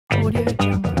Hey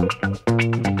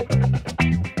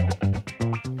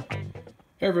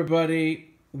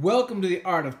everybody, welcome to the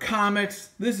Art of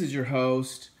Comics. This is your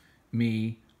host,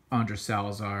 me, Andre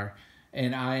Salazar,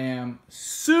 and I am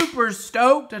super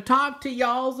stoked to talk to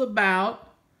y'all about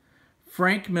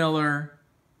Frank Miller,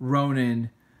 Ronin,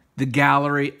 the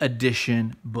Gallery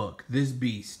Edition book, this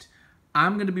beast.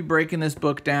 I'm going to be breaking this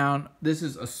book down. This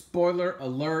is a spoiler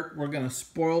alert. We're going to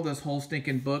spoil this whole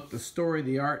stinking book, the story,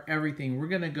 the art, everything. We're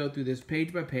going to go through this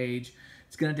page by page.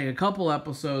 It's going to take a couple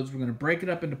episodes. We're going to break it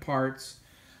up into parts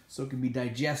so it can be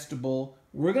digestible.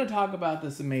 We're going to talk about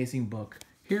this amazing book.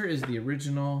 Here is the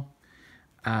original.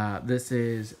 This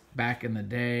is back in the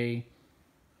day.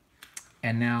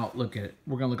 And now look at it.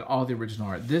 We're going to look at all the original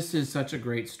art. This is such a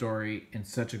great story and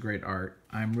such a great art.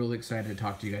 I'm really excited to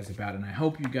talk to you guys about it. And I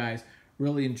hope you guys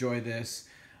really enjoy this.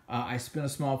 I spent a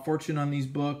small fortune on these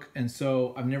books. And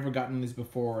so I've never gotten these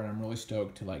before. And I'm really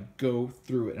stoked to like go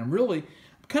through it. And I'm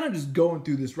kind of just going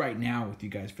through this right now with you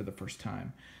guys for the first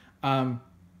time. A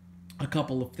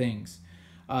couple of things.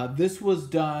 This was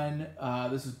done,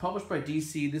 this is published by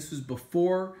DC. This was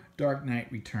before Dark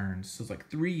Knight Returns. So it's like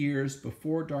 3 years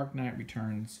before Dark Knight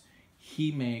Returns,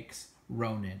 he makes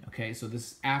Ronin. Okay, so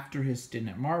this is after his stint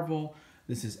at Marvel.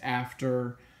 This is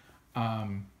after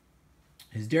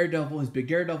his big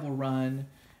Daredevil run.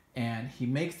 And he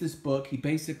makes this book. He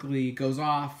basically goes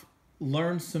off,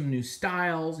 learns some new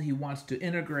styles. He wants to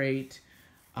integrate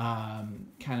kind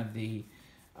of the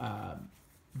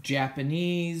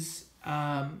Japanese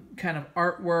kind of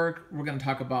artwork. We're going to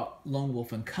talk about Lone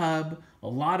Wolf and Cub. A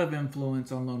lot of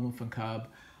influence on Lone Wolf and Cub.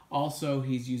 Also,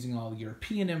 he's using all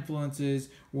European influences.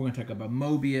 We're going to talk about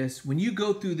Mobius. When you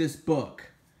go through this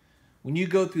book,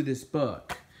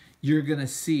 you're going to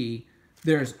see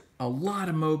there's a lot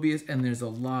of Mobius and there's a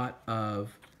lot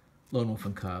of Lone Wolf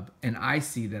and Cub. And I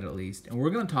see that at least. And we're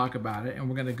going to talk about it and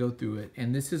we're going to go through it.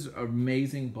 And this is an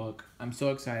amazing book. I'm so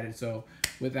excited. So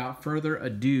without further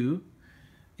ado,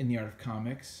 in the Art of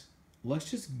Comics, let's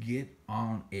just get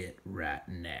on it right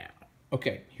now.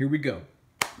 Okay, here we go.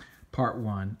 Part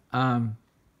 1.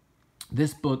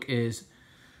 This book is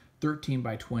 13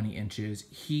 by 20 inches.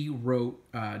 He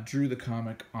drew the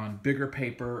comic on bigger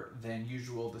paper than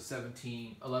usual, the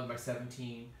 11 by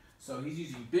 17. So he's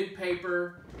using big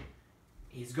paper.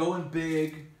 He's going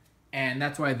big, and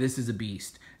that's why this is a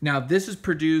beast. Now, this is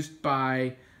produced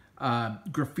by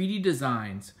Graffiti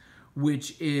Designs,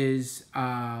 which is,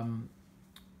 originally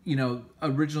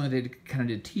they kind of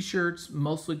did t-shirts,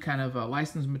 mostly kind of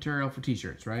licensed material for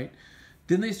t-shirts, right?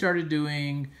 Then they started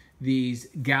doing these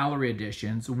gallery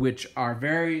editions, which are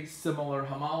very similar,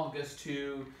 homologous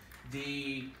to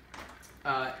the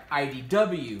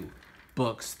IDW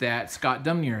books that Scott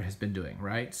Dumnier has been doing,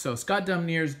 right? So Scott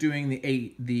Dumnier is doing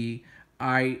the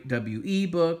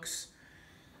IWE books.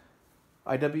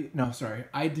 IDW. Sorry,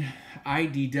 I've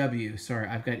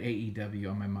got AEW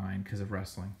on my mind because of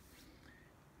wrestling.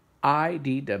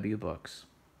 IDW Books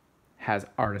has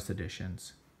artist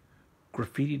editions.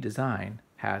 Graffiti Design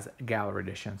has gallery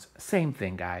editions. Same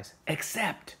thing, guys.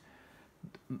 Except,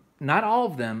 not all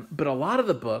of them, but a lot of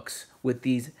the books with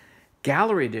these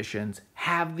gallery editions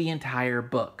have the entire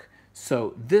book.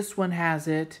 So this one has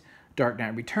it. Dark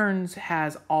Knight Returns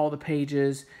has all the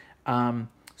pages.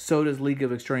 So does League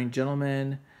of Extraordinary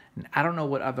Gentlemen. And I don't know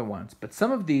what other ones. But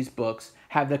some of these books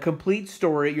have the complete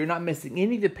story. You're not missing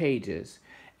any of the pages.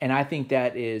 And I think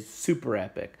that is super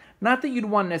epic. Not that you'd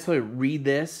want to necessarily read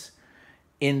this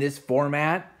in this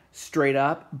format straight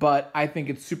up. But I think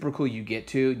it's super cool you get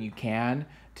to and you can.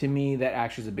 To me, that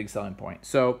actually is a big selling point.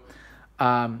 So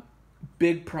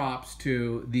big props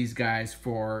to these guys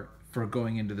for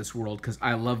going into this world. Because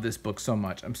I love this book so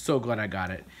much. I'm so glad I got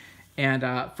it. And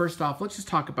first off, let's just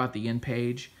talk about the end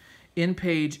page. End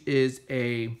page is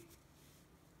a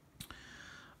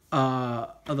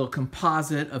little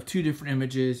composite of two different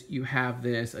images. You have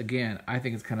this, again, I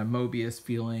think it's kind of Mobius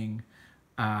feeling.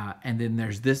 And then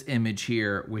there's this image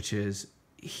here, which is,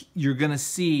 you're going to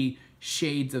see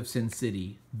shades of Sin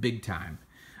City big time.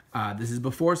 This is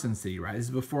before Sin City, right? This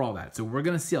is before all that. So we're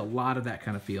going to see a lot of that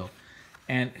kind of feel.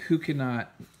 And who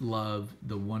cannot love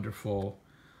the wonderful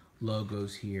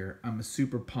logos here? I'm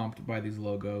super pumped by these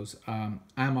logos.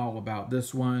 I'm all about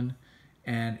this one,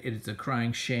 and it is a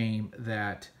crying shame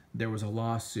that there was a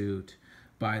lawsuit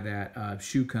by that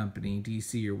shoe company,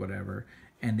 DC or whatever,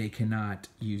 and they cannot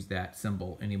use that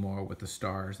symbol anymore with the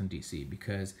stars in DC,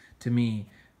 because to me,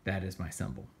 that is my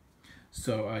symbol.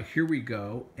 So here we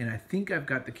go, and I think I've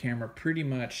got the camera pretty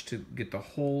much to get the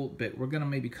whole bit. We're gonna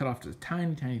maybe cut off just a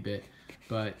tiny, tiny bit,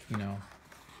 but you know,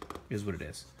 is what it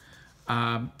is.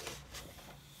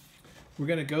 We're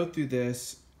gonna go through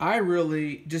this. I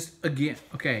really just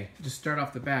start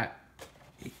off the bat,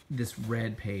 this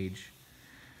red page.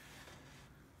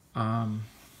 I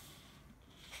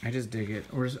just dig it.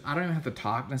 I don't even have to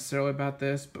talk necessarily about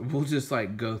this, but we'll just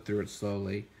like go through it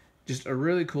slowly. Just a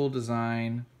really cool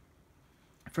design.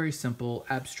 Very simple,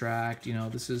 abstract. You know,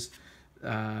 this is,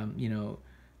 you know,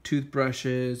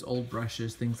 toothbrushes, old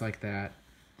brushes, things like that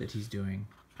he's doing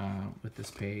with this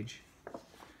page.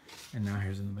 And now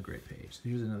here's another great page.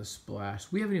 Here's another splash.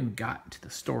 We haven't even gotten to the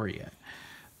story yet,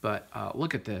 but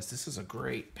look at this. This is a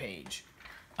great page.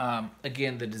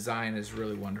 Again, the design is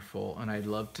really wonderful, and I'd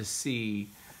love to see,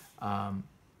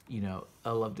 you know,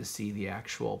 I love to see the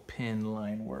actual pen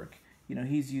line work. You know,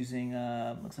 he's using,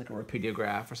 looks like a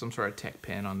rapidograph or some sort of tech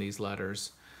pen on these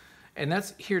letters. And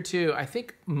that's here too. I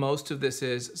think most of this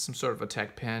is some sort of a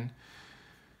tech pen.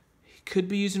 He could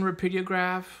be using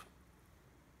rapidograph,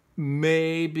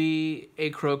 maybe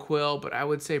a crow quill, but I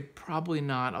would say probably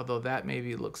not, although that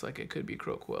maybe looks like it could be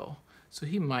crow quill. So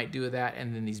he might do that,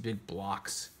 and then these big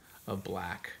blocks of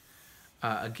black.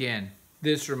 Again,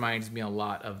 this reminds me a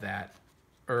lot of that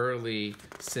early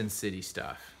Sin City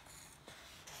stuff.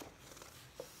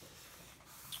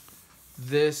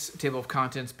 This table of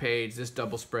contents page, this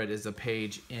double spread is a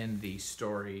page in the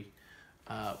story.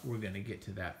 We're going to get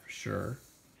to that for sure.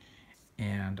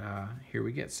 And here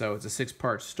we get. So it's a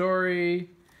 6-part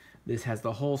story. This has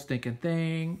the whole stinking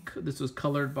thing. This was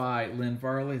colored by Lynn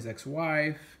Varley, his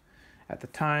ex-wife. At the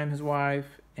time, his wife.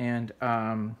 And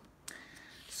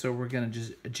so we're going to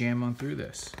just jam on through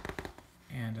this.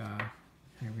 And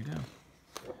here we go.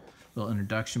 Little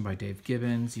introduction by Dave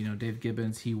Gibbons. You know, Dave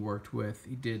Gibbons, he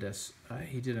did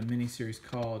a mini series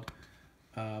called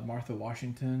Martha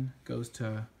Goes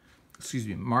to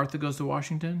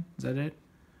Washington. Is that it?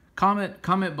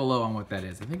 Comment below on what that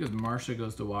is. I think it was Marcia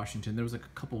Goes to Washington. There was like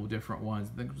a couple of different ones.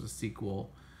 I think it was a sequel.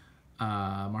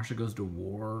 Marcia Goes to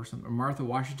War or something. Or Martha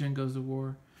Washington Goes to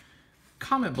War.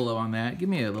 Comment below on that. Give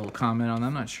me a little comment on that.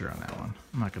 I'm not sure on that one.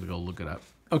 I'm not going to go look it up.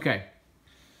 Okay.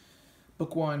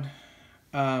 Book 1.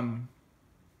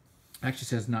 Actually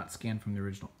says not scanned from the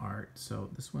original art, so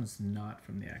this one's not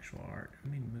from the actual art.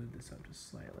 Let me move this up just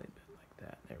slightly, a bit like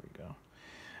that. There we go.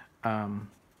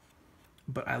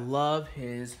 But I love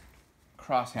his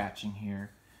cross hatching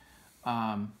here.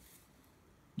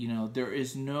 You know, there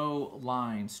is no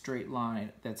straight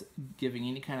line that's giving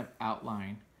any kind of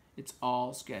outline. It's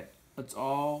all it's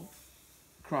all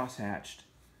cross hatched,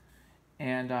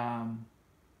 and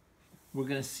we're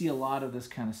gonna see a lot of this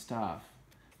kind of stuff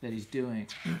that he's doing.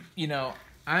 You know,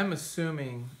 I'm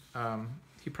assuming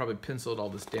he probably penciled all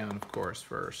this down, of course,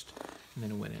 first, and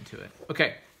then went into it.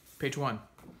 Okay, page 1. Here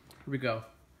we go.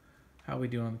 How are we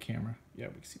doing on the camera? Yeah,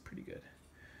 we can see pretty good.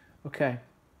 Okay.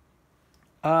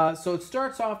 So it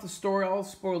starts off the story. I'll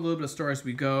spoil a little bit of story as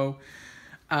we go.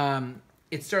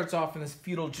 It starts off in this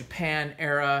feudal Japan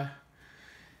era.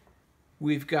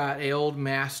 We've got an old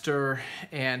master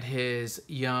and his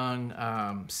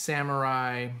young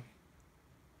samurai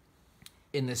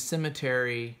in the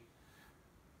cemetery.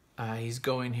 He's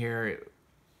going here.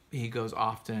 He goes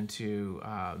often to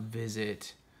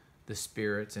visit the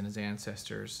spirits and his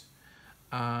ancestors.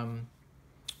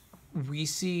 We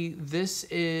see this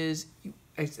is,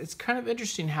 it's kind of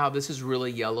interesting how this is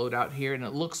really yellowed out here, and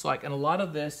it looks like, and a lot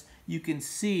of this you can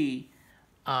see,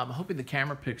 I'm hoping the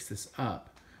camera picks this up,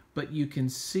 but you can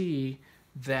see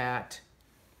that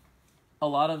a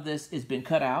lot of this has been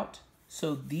cut out.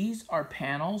 So these are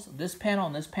panels. This panel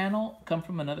and this panel come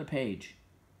from another page.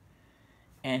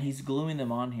 And he's gluing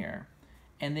them on here.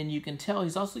 And then you can tell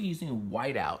he's also using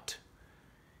whiteout.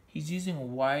 He's using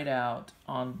whiteout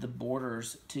on the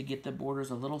borders to get the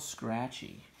borders a little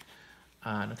scratchy.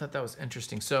 And I thought that was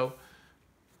interesting. So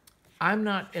I'm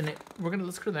not in it.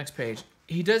 Let's go to the next page.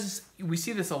 We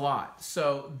see this a lot.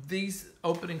 So these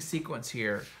opening sequence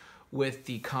here with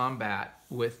the combat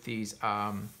with these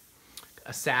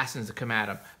assassins that come at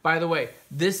him. By the way,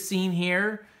 this scene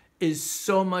here is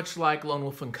so much like Lone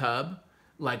Wolf and Cub,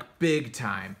 like big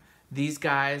time. These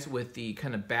guys with the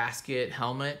kind of basket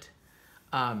helmet,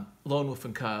 Lone Wolf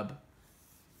and Cub,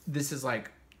 this is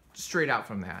like straight out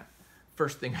from that.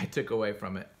 First thing I took away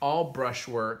from it. All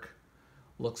brushwork,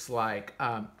 looks like,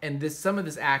 and some of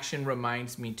this action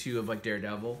reminds me too of like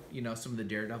Daredevil, you know, some of the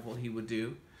Daredevil he would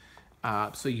do.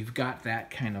 So you've got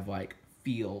that kind of like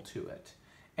feel to it.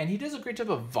 And he does a great job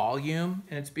of volume,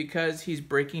 and it's because he's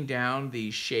breaking down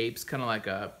the shapes, kind of like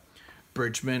a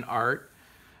Bridgman art,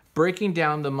 breaking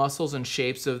down the muscles and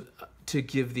shapes to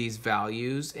give these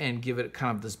values and give it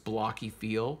kind of this blocky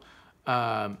feel.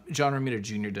 John Romita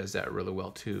Jr. does that really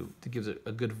well too. It gives it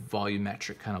a good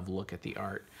volumetric kind of look at the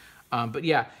art. But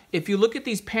yeah, if you look at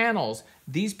these panels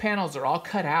are all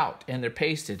cut out and they're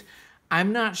pasted.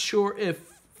 I'm not sure if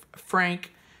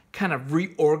Frank kind of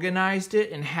reorganized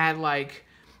it and had like,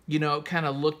 you know, kind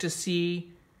of looked to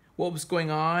see what was going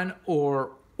on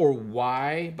or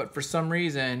why, but for some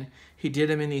reason he did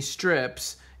them in these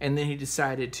strips and then he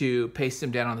decided to paste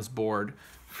them down on this board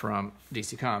from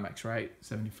DC Comics, right?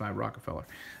 75 Rockefeller.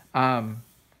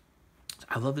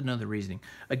 I love to know the reasoning.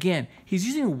 Again, he's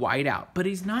using whiteout, but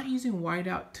he's not using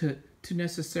whiteout to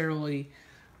necessarily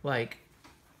like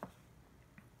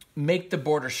make the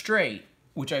border straight,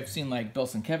 which I've seen like Bill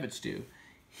Sienkiewicz do.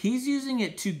 He's using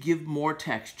it to give more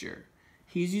texture.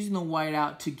 He's using the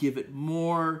whiteout to give it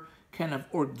more kind of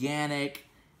organic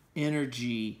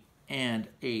energy and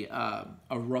a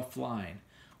rough line,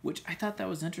 which I thought that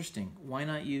was interesting. Why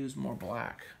not use more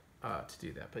black to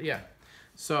do that? But yeah,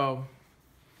 so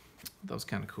that was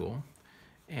kind of cool.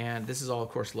 And this is all, of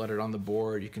course, lettered on the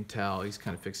board. You can tell he's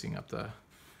kind of fixing up the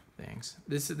things.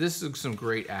 This is some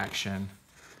great action,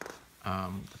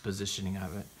 the positioning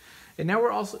of it. And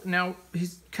now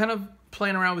he's kind of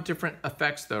playing around with different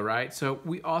effects though, right? So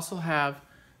we also have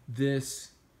this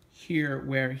here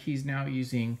where he's now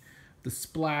using the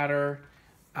splatter,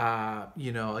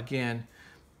 you know, again,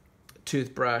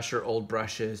 toothbrush or old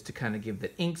brushes to kind of give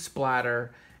the ink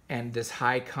splatter and this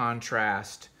high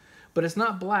contrast. But it's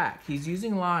not black. He's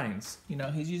using lines. You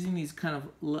know, he's using these kind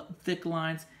of thick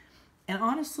lines. And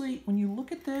honestly, when you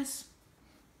look at this,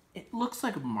 it looks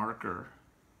like a marker.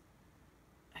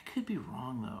 I could be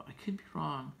wrong though. I could be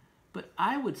wrong. But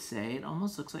I would say it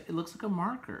almost looks like a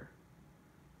marker.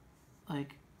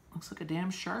 Like, looks like a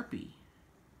damn Sharpie.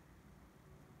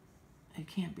 It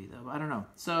can't be though. I don't know.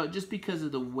 So just because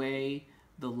of the way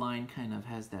the line kind of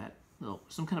has that little,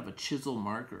 some kind of a chisel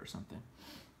marker or something.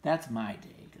 That's my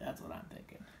take. That's what I'm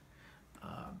thinking.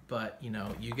 But you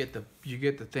know, you get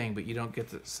the thing, but you don't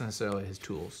get necessarily his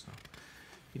tools. So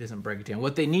he doesn't break it down.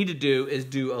 What they need to do is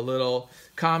do a little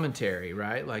commentary,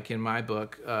 right? Like in my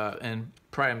book, in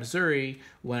Pride, Missouri,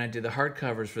 when I did the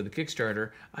hardcovers for the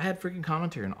Kickstarter, I had freaking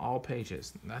commentary on all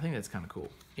pages. I think that's kind of cool.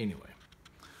 Anyway,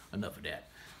 enough of that.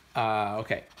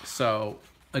 Okay, so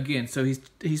again, so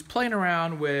he's playing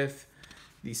around with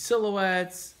these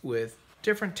silhouettes, with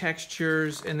different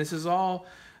textures, and this is all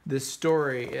this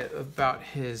story about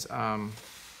his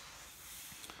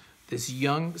this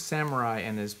young samurai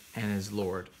and his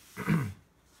lord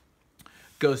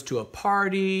goes to a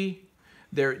party.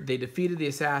 They defeated the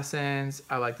assassins.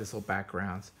 I like this whole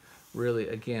backgrounds. Really,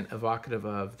 again, evocative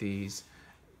of these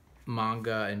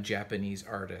manga and Japanese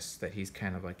artists that he's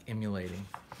kind of like emulating.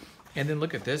 And then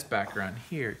look at this background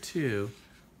here too,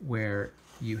 where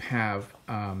you have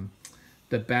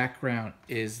the background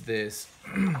is this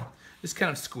this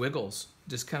kind of squiggles,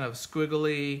 just kind of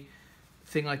squiggly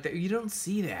thing like that. You don't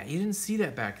see that. You didn't see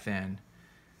that back then.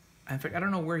 In fact, I don't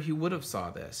know where he would have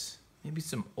saw this. Maybe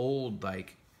some old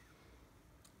like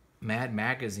Mad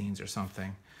magazines or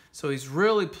something. So he's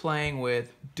really playing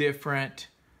with different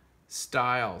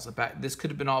styles. This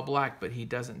could have been all black, but he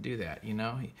doesn't do that. You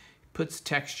know, he puts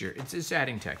texture. It's just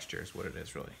adding texture is what it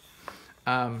is really.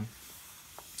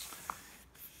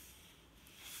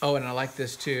 Oh, and I like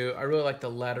this too. I really like the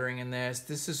lettering in this.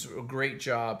 This is a great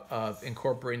job of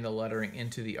incorporating the lettering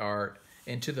into the art,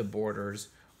 into the borders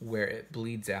where it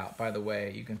bleeds out. By the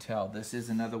way, you can tell this is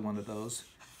another one of those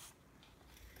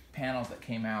panels that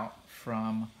came out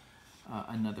from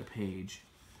another page.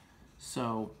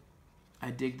 So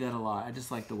I dig that a lot. I just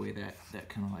like the way that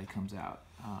kind of like comes out.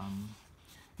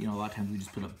 You know, a lot of times we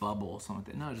just put a bubble or something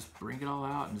like that. No, just bring it all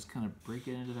out and just kind of break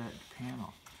it into that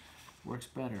panel. Works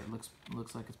better. It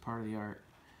looks like it's part of the art.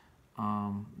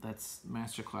 That's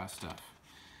masterclass stuff.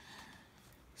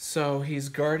 So he's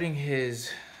guarding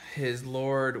his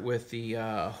lord with the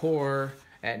whore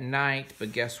at night,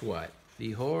 but guess what?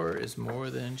 The whore is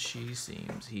more than she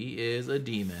seems. He is a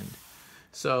demon.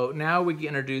 So now we get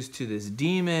introduced to this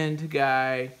demon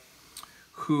guy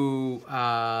who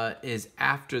is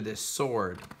after this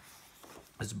sword,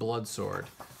 this blood sword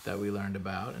that we learned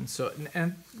about. And so,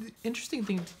 and the interesting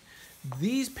thing,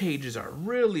 these pages are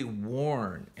really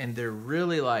worn and they're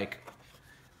really like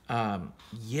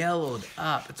yellowed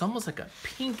up. It's almost like a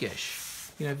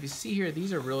pinkish. You know, if you see here,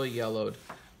 these are really yellowed,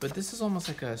 but this is almost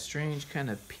like a strange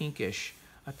kind of pinkish.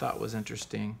 I thought was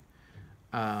interesting.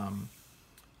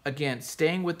 Again,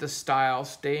 staying with the style,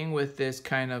 staying with this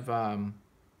kind of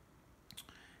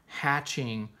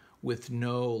hatching with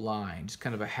no line, just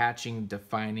kind of a hatching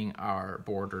defining our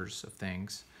borders of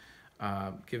things.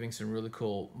 Giving some really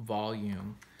cool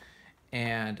volume.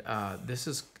 And this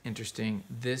is interesting.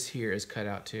 This here is cut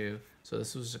out too. So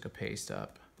this was like a paste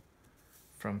up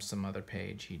from some other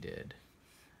page he did.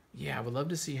 Yeah, I would love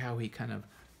to see how he kind of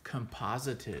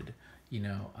composited, you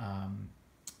know.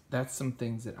 That's some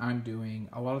things that I'm doing.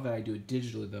 A lot of that I do it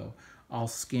digitally, though. I'll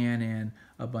scan in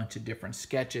a bunch of different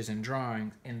sketches and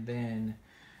drawings, and then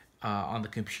on the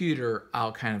computer,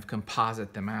 I'll kind of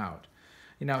composite them out.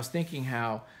 You know, I was thinking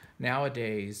how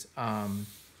nowadays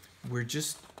we're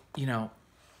just, you know,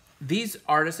 these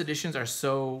artist editions are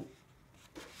so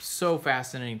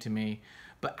fascinating to me,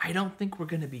 but I don't think we're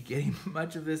going to be getting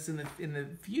much of this in the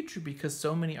future because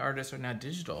so many artists are now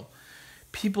digital.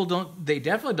 People they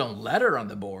definitely don't letter on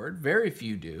the board. Very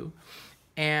few do.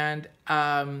 And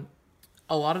a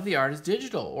lot of the art is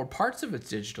digital, or parts of it's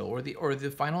digital, or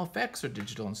the final effects are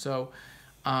digital. And so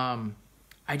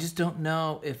I just don't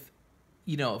know if,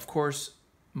 you know, of course,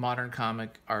 modern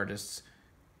comic artists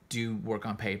do work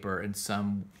on paper, and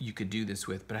some you could do this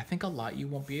with, but I think a lot you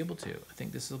won't be able to. I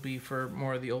think this will be for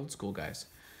more of the old school guys.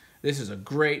 This is a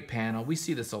great panel. We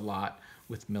see this a lot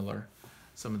with Miller,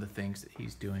 some of the things that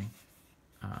he's doing.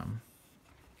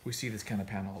 We see this kind of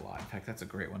panel a lot. In fact, that's a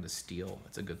great one to steal.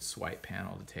 It's a good swipe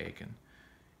panel to take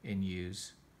and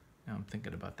use. Now I'm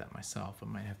thinking about that myself. I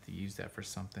might have to use that for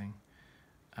something.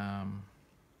 I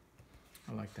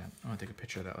like that. I want to take a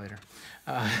picture of that later.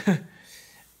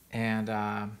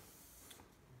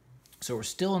 So we're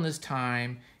still in this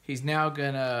time. He's now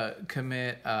gonna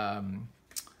commit what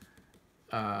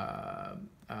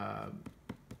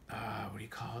do you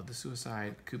call it? The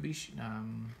suicide Kubish.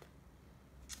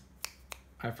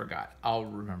 I forgot. I'll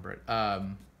remember it. I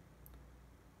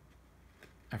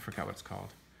forgot what it's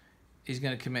called. He's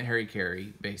gonna commit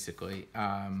Harry basically.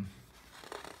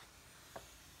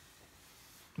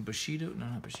 Bushido? No,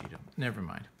 not Bushido. Never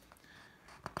mind.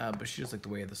 Bushido's like the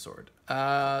way of the sword.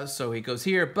 So he goes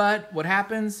here, but what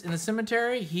happens in the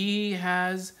cemetery? He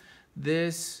has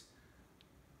this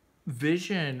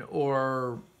vision,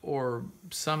 or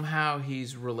somehow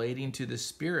he's relating to the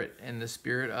spirit, and the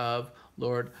spirit of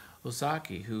Lord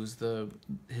Osaki, who's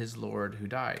his lord who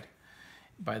died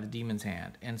by the demon's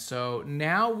hand. And so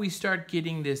now we start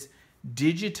getting this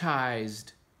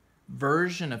digitized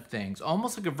version of things,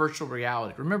 almost like a virtual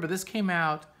reality. Remember, this came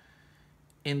out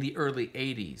in the early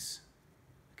 80s,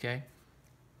 okay?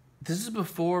 This is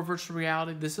before virtual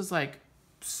reality. This is like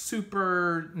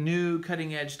super new,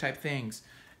 cutting edge type things.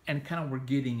 And kind of we're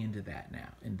getting into that now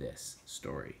in this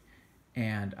story.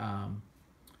 And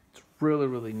it's really,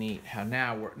 really neat how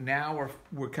now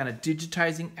we're kind of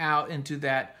digitizing out into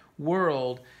that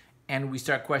world, and we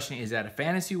start questioning, is that a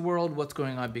fantasy world? What's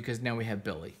going on? Because now we have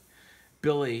Billy.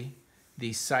 Billy,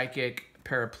 the psychic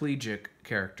paraplegic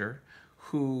character,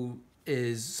 who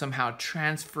is somehow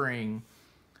transferring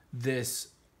this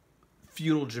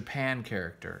feudal Japan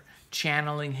character,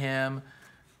 channeling him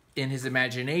in his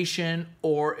imagination,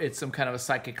 or it's some kind of a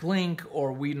psychic link,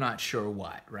 or we're not sure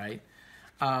what, right?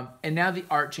 And now the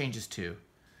art changes too.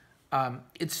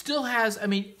 It still has, I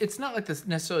mean, it's not like this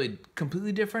necessarily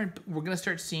completely different, but we're going to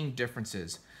start seeing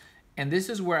differences. And this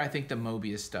is where I think the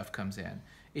Mobius stuff comes in.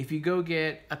 If you go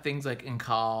get things like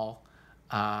Inkal,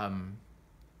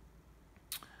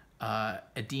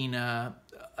 Adina,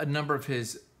 a number of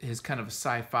his kind of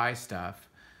sci-fi stuff,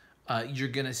 you're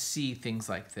going to see things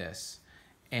like this.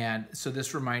 And so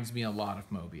this reminds me a lot of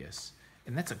Mobius.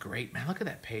 And that's a great, man, look at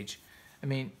that page. I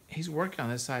mean, he's working on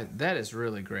this side. That is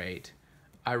really great.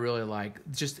 I really like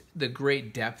just the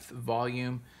great depth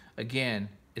volume. Again,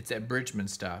 it's that Bridgman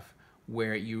stuff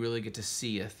where you really get to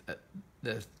see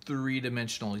the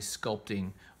three-dimensionally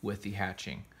sculpting with the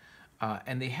hatching.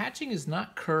 And the hatching is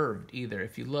not curved either.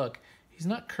 If you look, he's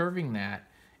not curving that.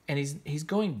 And he's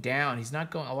going down. He's not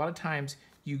going, a lot of times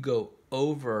you go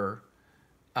over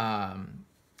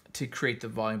to create the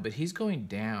volume, but he's going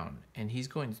down, and he's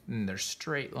going, and there's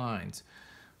straight lines.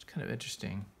 It's kind of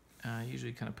interesting.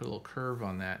 Usually kind of put a little curve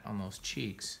on that, on those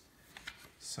cheeks.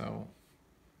 So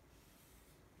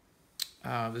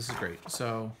this is great.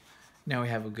 So now we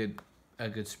have a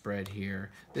good spread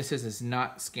here. This is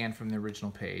not scanned from the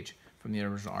original page, from the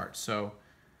original art. So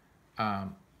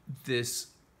this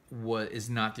is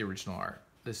not the original art.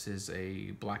 This is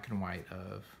a black and white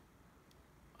of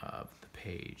the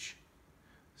page.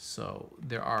 So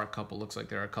there are a couple, looks like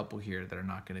there are a couple here that are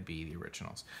not going to be the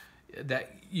originals.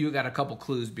 That you got a couple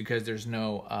clues because there's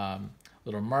no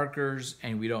little markers,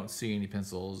 and we don't see any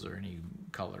pencils or any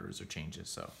colors or changes.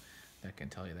 So that can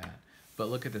tell you that. But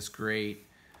look at this great,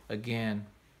 again,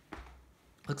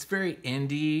 looks very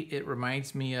indie. It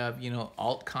reminds me of, you know,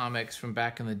 alt comics from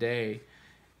back in the day.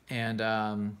 And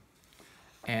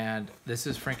this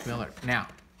is Frank Miller. Now,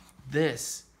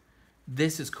 this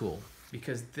is cool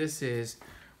because this is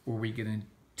where we get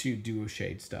into duo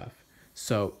shade stuff.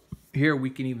 So here we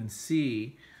can even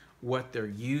see what they're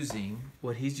using,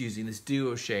 what he's using, this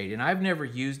duo shade. And I've never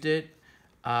used it.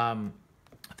 I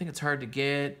think it's hard to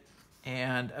get,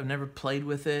 and I've never played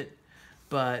with it,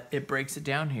 but it breaks it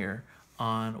down here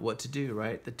on what to do,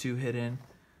 right? The two hidden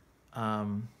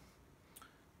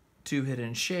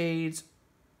shades,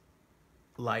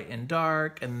 light and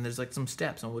dark, and then there's like some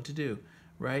steps on what to do,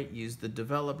 right? Use the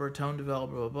developer, tone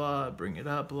developer, blah, blah, bring it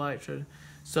up, light.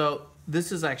 So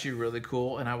this is actually really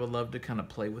cool, and I would love to kind of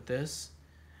play with this.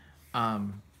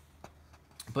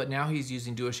 But now he's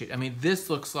using duo shade. I mean, this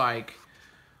looks like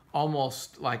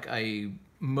almost like a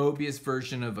Mobius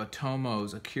version of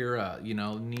Atomo's Akira, you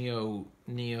know,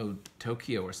 Neo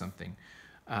Tokyo or something.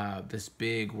 This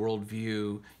big world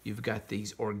view. You've got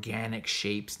these organic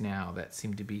shapes now that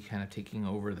seem to be kind of taking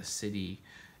over the city,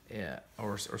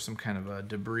 or some kind of a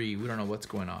debris. We don't know what's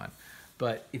going on.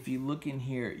 But if you look in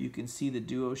here, you can see the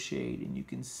duo shade, and you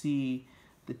can see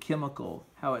the chemical,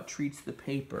 how it treats the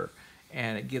paper,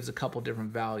 and it gives a couple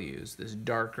different values. This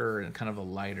darker and kind of a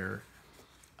lighter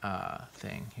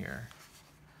thing here.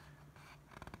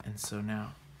 And so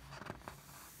now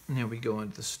we go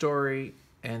into the story,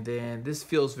 and then this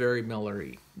feels very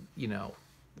Miller-y, you know,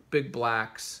 big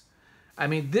blacks. I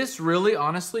mean, this really,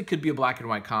 honestly, could be a black and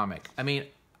white comic. I mean,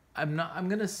 I'm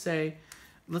gonna say,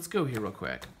 let's go here real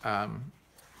quick,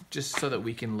 just so that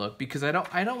we can look, because I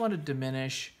don't want to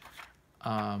diminish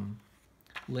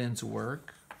Lynn's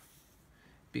work,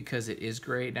 because it is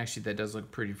great, and actually that does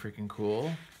look pretty freaking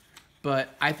cool.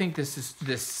 But I think this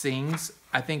sings.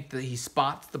 I think that he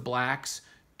spots the blacks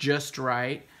just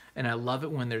right, and I love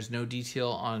it when there's no detail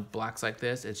on blacks like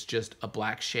this. It's just a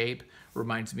black shape.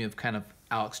 Reminds me of kind of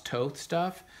Alex Toth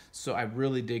stuff. So I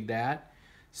really dig that.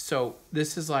 So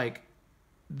this is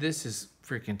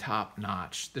freaking top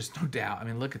notch. There's no doubt. I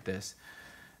mean, look at this.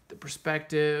 The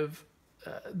perspective,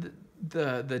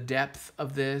 the depth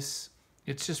of this.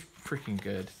 It's just freaking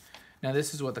good. Now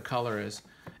this is what the color is,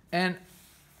 and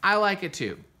I like it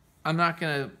too. I'm not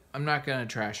gonna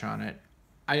trash on it.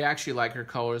 I actually like her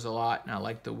colors a lot, and I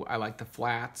like the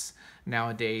flats.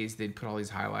 Nowadays they'd put all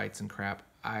these highlights and crap.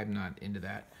 I'm not into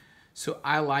that. So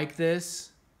I like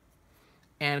this,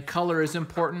 and color is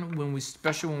important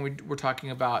especially when we're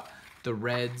talking about the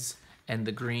reds and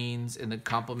the greens and the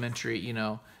complementary, you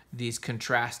know, these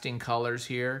contrasting colors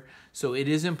here. So it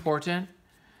is important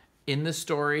in the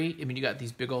story. I mean, you got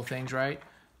these big old things, right?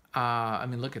 I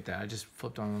mean, look at that. I just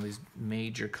flipped on all these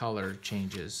major color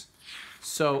changes.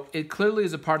 So it clearly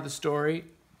is a part of the story,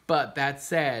 but that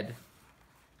said,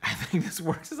 I think this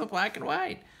works as a black and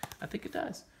white. I think it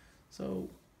does. So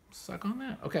suck on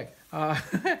that. Okay.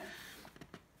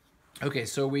 Okay,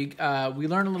 so we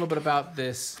learned a little bit about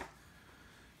this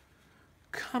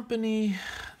company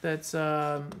that's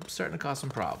starting to cause some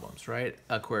problems, right?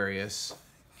 Aquarius.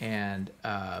 And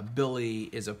Billy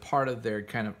is a part of their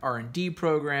kind of R&D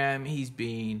program. He's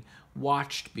being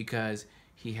watched because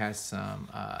he has some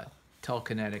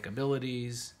telekinetic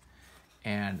abilities.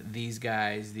 And these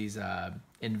guys, these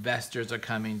investors are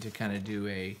coming to kind of do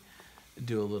a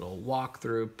little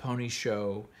walkthrough, pony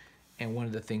show. And one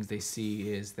of the things they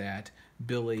see is that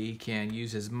Billy can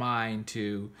use his mind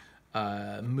to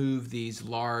move these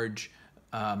large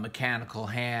mechanical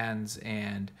hands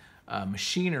and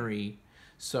machinery.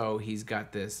 So he's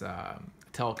got this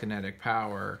telekinetic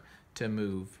power to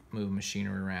move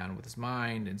machinery around with his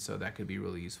mind, and so that could be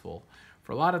really useful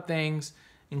for a lot of things,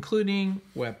 including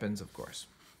weapons, of course.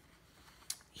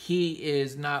 He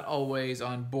is not always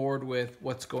on board with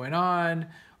what's going on. A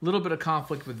little bit of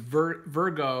conflict with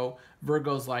Virgo.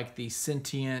 Virgo's like the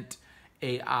sentient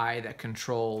AI that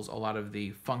controls a lot of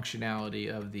the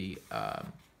functionality of the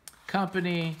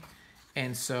company.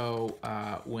 And so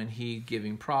when he's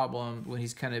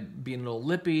kind of being a little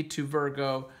lippy to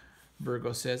Virgo,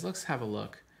 Virgo says, let's have a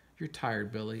look. You're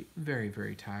tired, Billy. Very,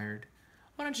 very tired.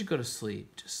 Why don't you go to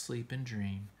sleep? Just sleep and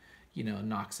dream. You know,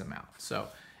 knocks him out. So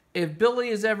if Billy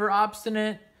is ever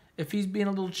obstinate, if he's being a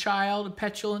little child, a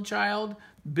petulant child,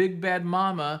 Big Bad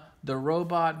Mama, the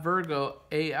robot Virgo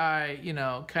AI, you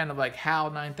know, kind of like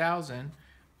HAL 9000,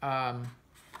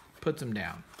 puts him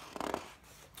down.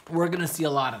 We're going to see a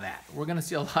lot of that. We're going to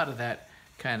see a lot of that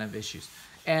kind of issues.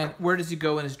 And where does he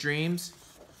go in his dreams?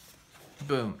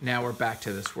 Boom. Now we're back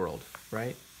to this world,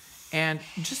 right? And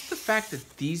just the fact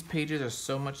that these pages are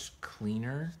so much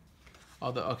cleaner.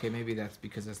 Although, okay, maybe that's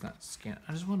because that's not scanned.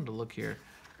 I just wanted to look here.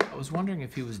 I was wondering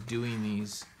if he was doing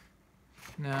these.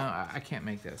 No, I can't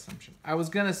make that assumption. I was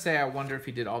going to say I wonder if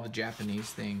he did all the Japanese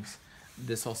things,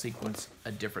 this whole sequence,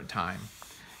 a different time.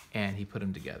 And he put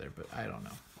them together, but I don't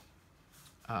know.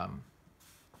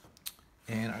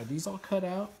 And are these all cut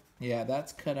out? Yeah,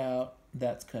 that's cut out.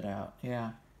 That's cut out.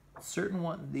 Yeah. Certain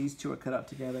one, these two are cut out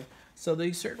together. So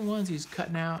these certain ones he's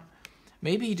cutting out.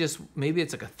 Maybe it's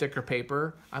like a thicker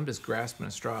paper. I'm just grasping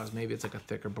at straws. Maybe it's like a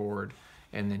thicker board,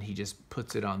 and then he just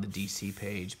puts it on the DC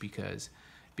page because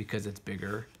it's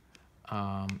bigger.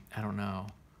 I don't know.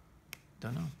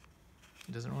 Don't know.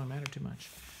 It doesn't really matter too much.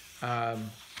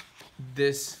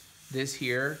 This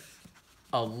here,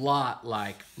 a lot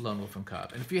like Lone Wolf and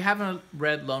Cub. And if you haven't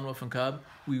read Lone Wolf and Cub,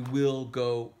 we will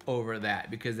go over that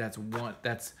because that's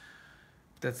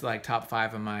like top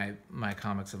 5 of my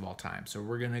comics of all time. So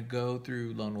we're gonna go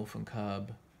through Lone Wolf and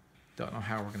Cub. Don't know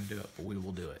how we're gonna do it, but we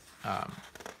will do it.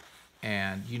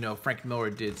 And you know, Frank Miller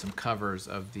did some covers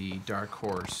of the Dark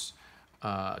Horse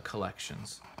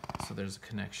collections, so there's a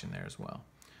connection there as well.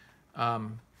 I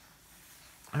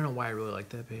don't know why I really like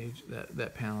that page,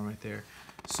 that panel right there.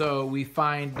 So we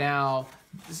find now,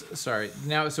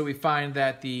 so we find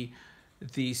that the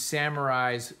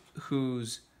samurais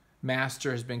whose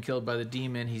master has been killed by the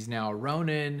demon, he's now a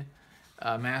Ronin,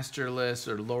 masterless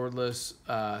or lordless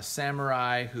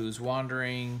samurai who's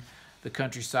wandering the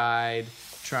countryside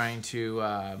trying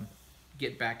to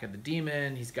get back at the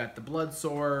demon. He's got the blood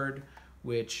sword,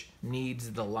 which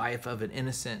needs the life of an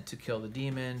innocent to kill the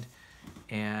demon.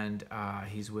 And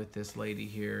he's with this lady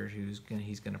here he's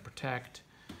gonna protect.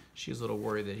 She's a little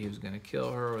worried that he was gonna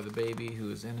kill her or the baby who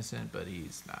is innocent, but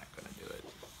he's not gonna do it.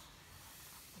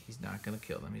 He's not gonna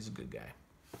kill them. He's a good guy.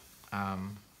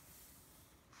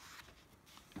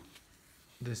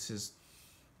 This is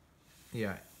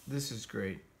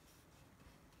great.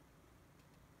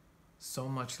 So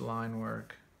much line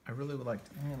work. I really would like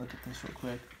to. Let me look at this real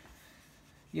quick.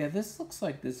 Yeah, this looks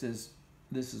like this is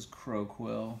Crow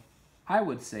Quill. I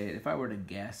would say it if I were to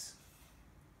guess.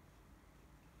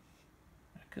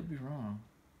 I could be wrong.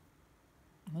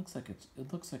 It looks like it's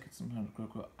some kind of Crow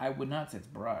Quill. I would not say it's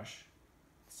brush.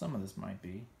 Some of this might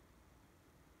be.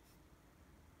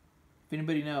 If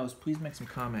anybody knows, please make some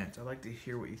comments. I'd like to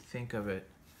hear what you think of it.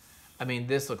 I mean,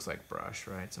 this looks like brush,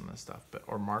 right? Some of the stuff,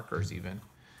 or markers even.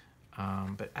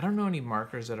 But I don't know any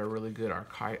markers that are really good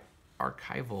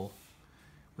archival,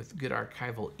 with good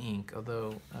archival ink,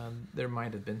 although there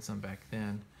might have been some back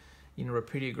then. You know,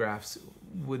 rapidiographs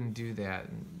wouldn't do that,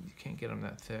 and you can't get them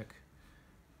that thick.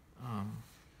 Oh,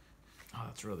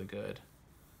 that's really good.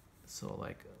 So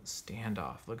like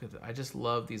standoff, look at that. I just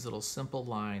love these little simple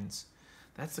lines.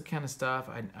 That's the kind of stuff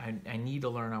I need to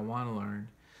learn, I want to learn,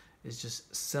 is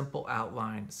just simple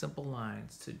outline, simple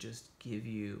lines to just give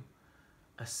you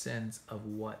a sense of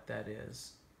what that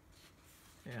is.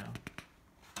 Yeah.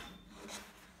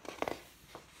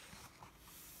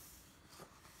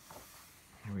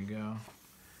 Here we go.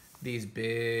 These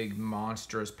big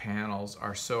monstrous panels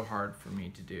are so hard for me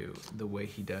to do the way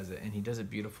he does it, and he does it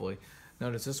beautifully.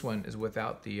 Notice this one is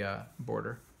without the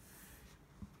border.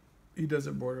 He does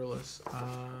it borderless.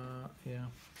 Yeah,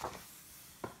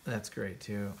 that's great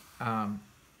too.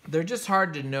 They're just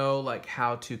hard to know like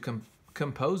how to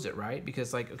compose it, right?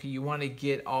 Because like, okay, you want to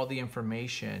get all the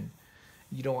information.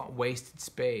 You don't want wasted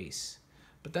space.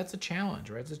 But that's a challenge,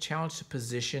 right? It's a challenge to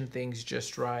position things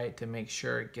just right, to make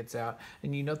sure it gets out.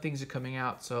 And you know things are coming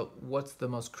out, so what's the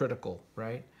most critical,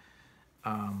 right?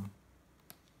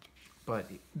 But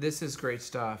this is great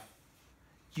stuff.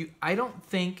 I don't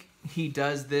think he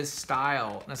does this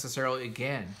style necessarily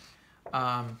again.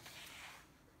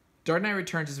 Dark Knight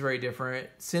Returns is very different.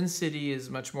 Sin City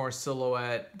is much more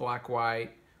silhouette, black,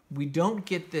 white. We don't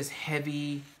get this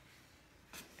heavy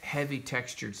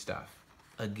textured stuff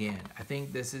again. I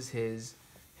think this is his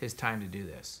time to do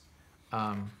this.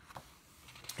 And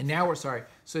now we're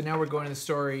going to the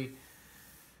story.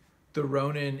 The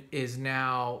Ronin is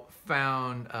now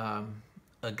found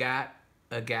Agat.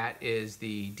 Agat is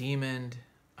the demon.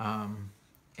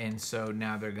 And so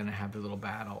now they're going to have their little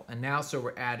battle. And now, so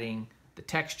we're adding the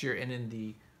texture, and in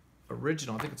the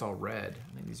original, I think it's all red.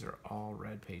 I think these are all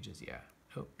red pages. Yeah.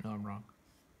 Oh, no, I'm wrong.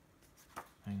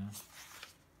 Hang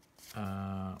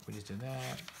on. We just did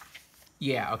that.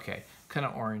 Yeah, okay. Kind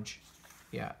of orange.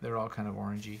 Yeah, they're all kind of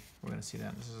orangey. We're going to see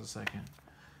that in just a second.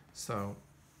 So,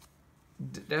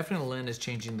 definitely Lynn is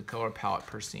changing the color palette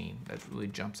per scene. That really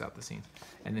jumps out the scene.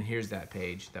 And then here's that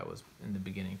page that was in the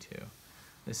beginning too.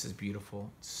 This is beautiful.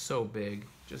 So big,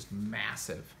 just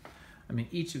massive. I mean,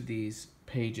 each of these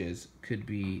pages could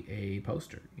be a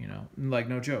poster, you know? Like,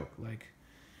 no joke. Like,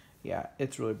 yeah,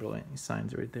 it's really brilliant. He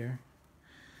signs right there.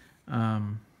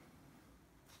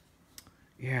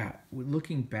 Yeah,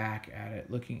 looking back at it,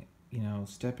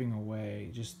 stepping away,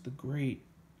 just the great,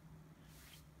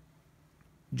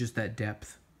 just that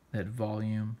depth, that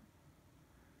volume,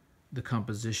 the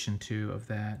composition too of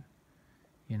that,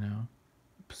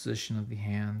 position of the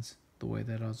hands. the way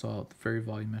that was all very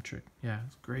volumetric. Yeah,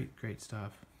 it's great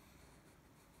stuff.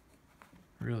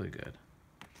 Really good.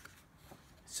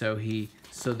 So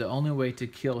the only way to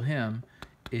kill him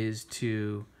is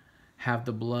to have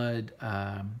the blood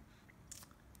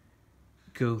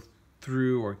go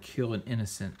through or kill an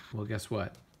innocent. Well, guess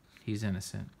what? He's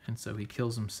innocent. And so he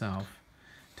kills himself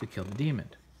to kill the demon.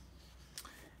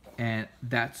 And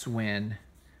that's when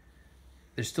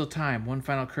there's still time. One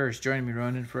final curse. Join me,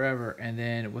 Ronin, forever. And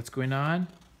then what's going on?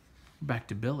 Back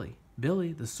to Billy.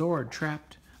 Billy, the sword,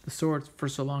 trapped. The sword for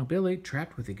so long. Billy,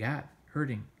 trapped with the God.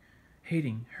 Hurting,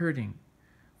 hating, hurting,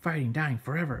 fighting, dying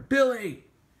forever. Billy!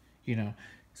 You know,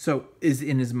 so is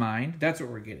in his mind. That's what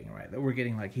we're getting, right? That we're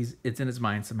getting like it's in his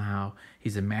mind somehow.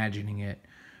 He's imagining it.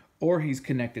 Or he's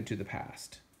connected to the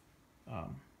past.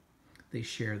 They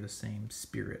share the same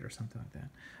spirit or something like that.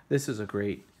 This is a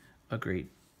great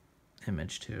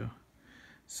image too.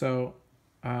 So,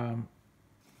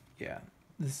 yeah,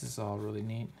 this is all really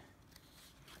neat.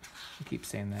 I keep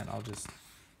saying that. I'll just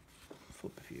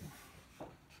flip a few.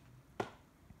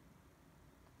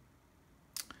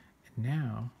 And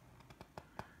now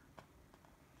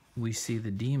we see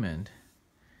the demon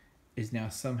is now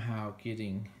somehow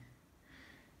getting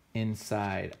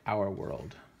inside our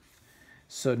world.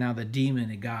 So now the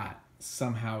demon it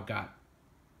somehow got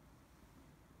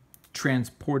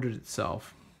transported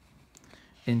itself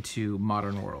into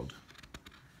modern world.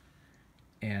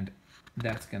 And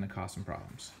that's going to cause some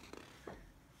problems,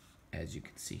 as you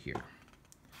can see here.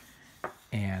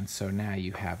 And so now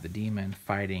you have the demon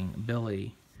fighting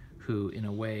Billy, who in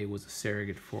a way was a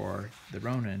surrogate for the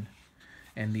Ronin.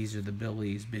 And these are the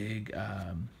Billy's big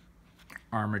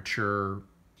armature,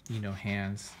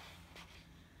 hands.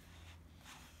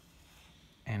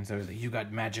 And so he's like, you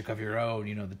got magic of your own,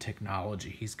 the technology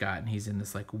he's got. And he's in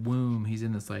this like womb. He's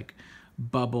in this like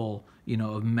bubble,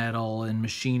 of metal and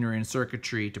machinery and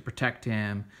circuitry to protect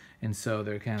him. And so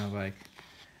they're kind of like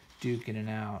duking it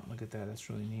out. Look at that. That's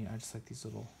really neat. I just like these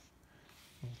little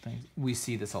things. We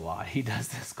see this a lot. He does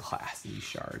this glass, these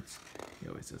shards. He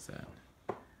always does that.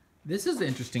 This is an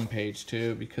interesting page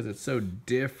too because it's so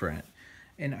different.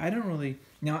 And I don't really...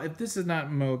 Now, if this is not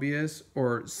Mobius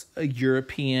or a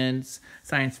European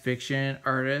science fiction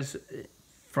artist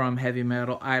from heavy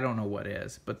metal, I don't know what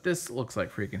is. But this looks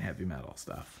like freaking heavy metal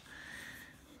stuff.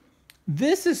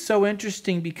 This is so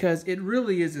interesting because it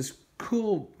really is this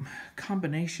cool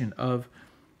combination of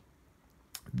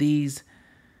these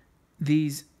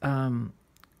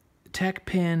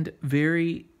tech-pinned,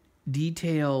 very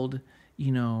detailed,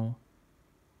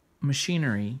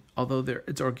 machinery, although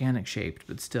it's organic shaped,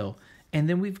 but still. And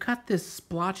then we've got this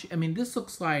splotchy, this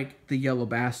looks like the Yellow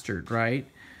Bastard, right?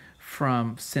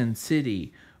 From Sin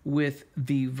City, with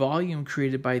the volume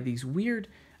created by these weird,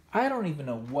 I don't even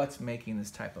know what's making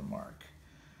this type of mark.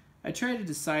 I tried to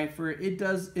decipher it.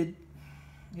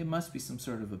 It must be some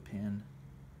sort of a pen.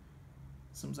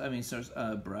 Sort of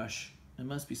a brush. It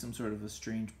must be some sort of a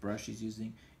strange brush he's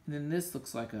using. And then this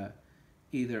looks like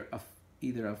either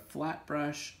a flat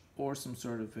brush or some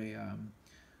sort of a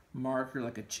marker,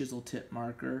 like a chisel tip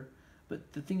marker.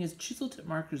 But the thing is, chisel tip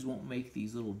markers won't make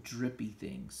these little drippy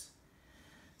things.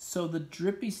 So the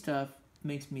drippy stuff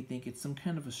makes me think it's some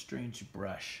kind of a strange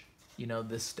brush.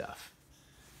 This stuff.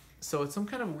 So it's some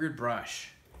kind of weird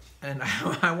brush. And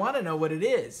I want to know what it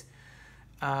is.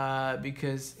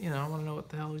 Because, I want to know what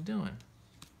the hell he's doing.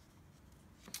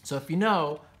 So if you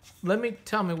know,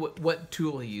 tell me what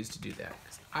tool he used to do that.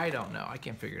 'Cause I don't know. I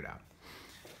can't figure it out.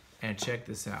 And check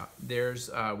this out.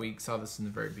 There's, we saw this in the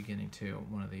very beginning too,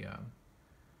 one of the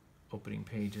opening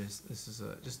pages. This is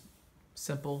just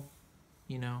simple,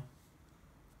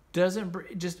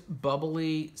 just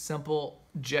bubbly, simple,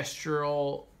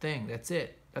 gestural thing. That's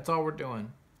it. That's all we're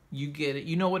doing. You get it.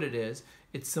 You know what it is.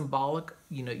 It's symbolic.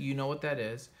 You know what that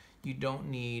is. You don't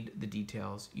need the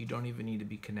details. You don't even need to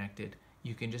be connected.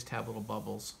 You can just have little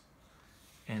bubbles,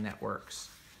 and that works.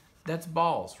 That's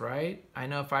balls, right? I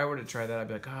know if I were to try that, I'd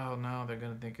be like, oh no, they're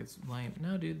gonna think it's lame.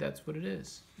 No, dude, that's what it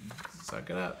is. Suck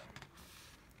it up.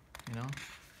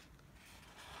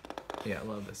 Yeah, I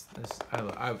love this.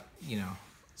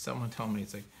 Someone told me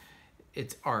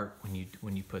it's art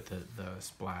when you put the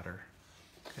splatter.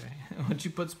 Okay, once you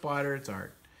put splatter, it's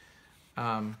art.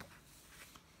 And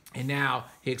now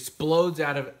he explodes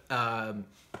out of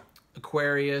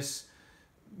Aquarius.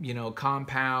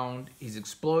 Compound. He's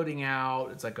exploding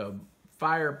out. It's like a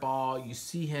fireball. You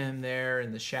see him there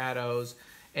in the shadows.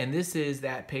 And this is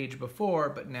that page before,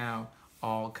 but now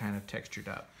all kind of textured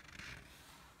up.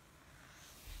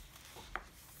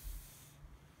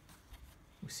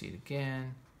 We see it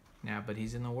again. Now, but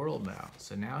he's in the world now.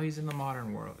 So now he's in the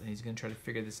modern world, and he's going to try to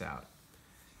figure this out.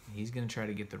 He's going to try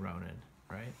to get the Ronin,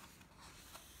 right?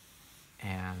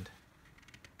 And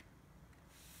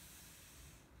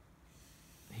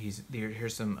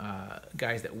here's some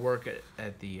guys that work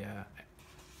at the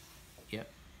yep.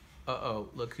 Uh-oh,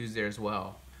 look who's there as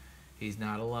well. He's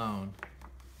not alone.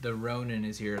 The Ronin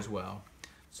is here as well.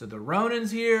 So the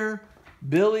Ronin's here,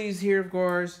 Billy's here, of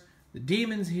course, the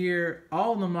demon's here,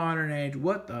 all in the modern age.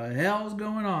 What the hell's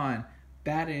going on?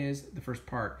 That is the first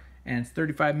part. And it's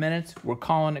 35 minutes. We're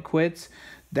calling it quits.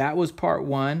 That was part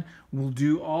 1. We'll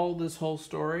do all this whole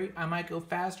story. I might go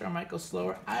faster, I might go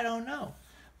slower. I don't know.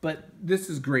 But this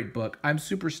is a great book. I'm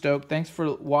super stoked. Thanks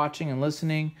for watching and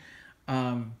listening.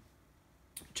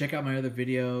 Check out my other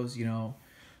videos, you know.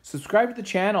 Subscribe to the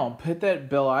channel. Hit that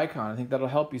bell icon. I think that'll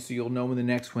help you so you'll know when the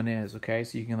next one is, okay?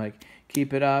 So you can like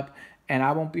keep it up. And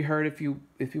I won't be hurt if you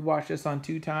watch this on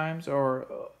 2 times or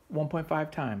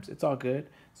 1.5 times. It's all good.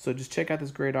 So just check out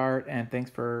this great art, and thanks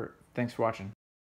for watching.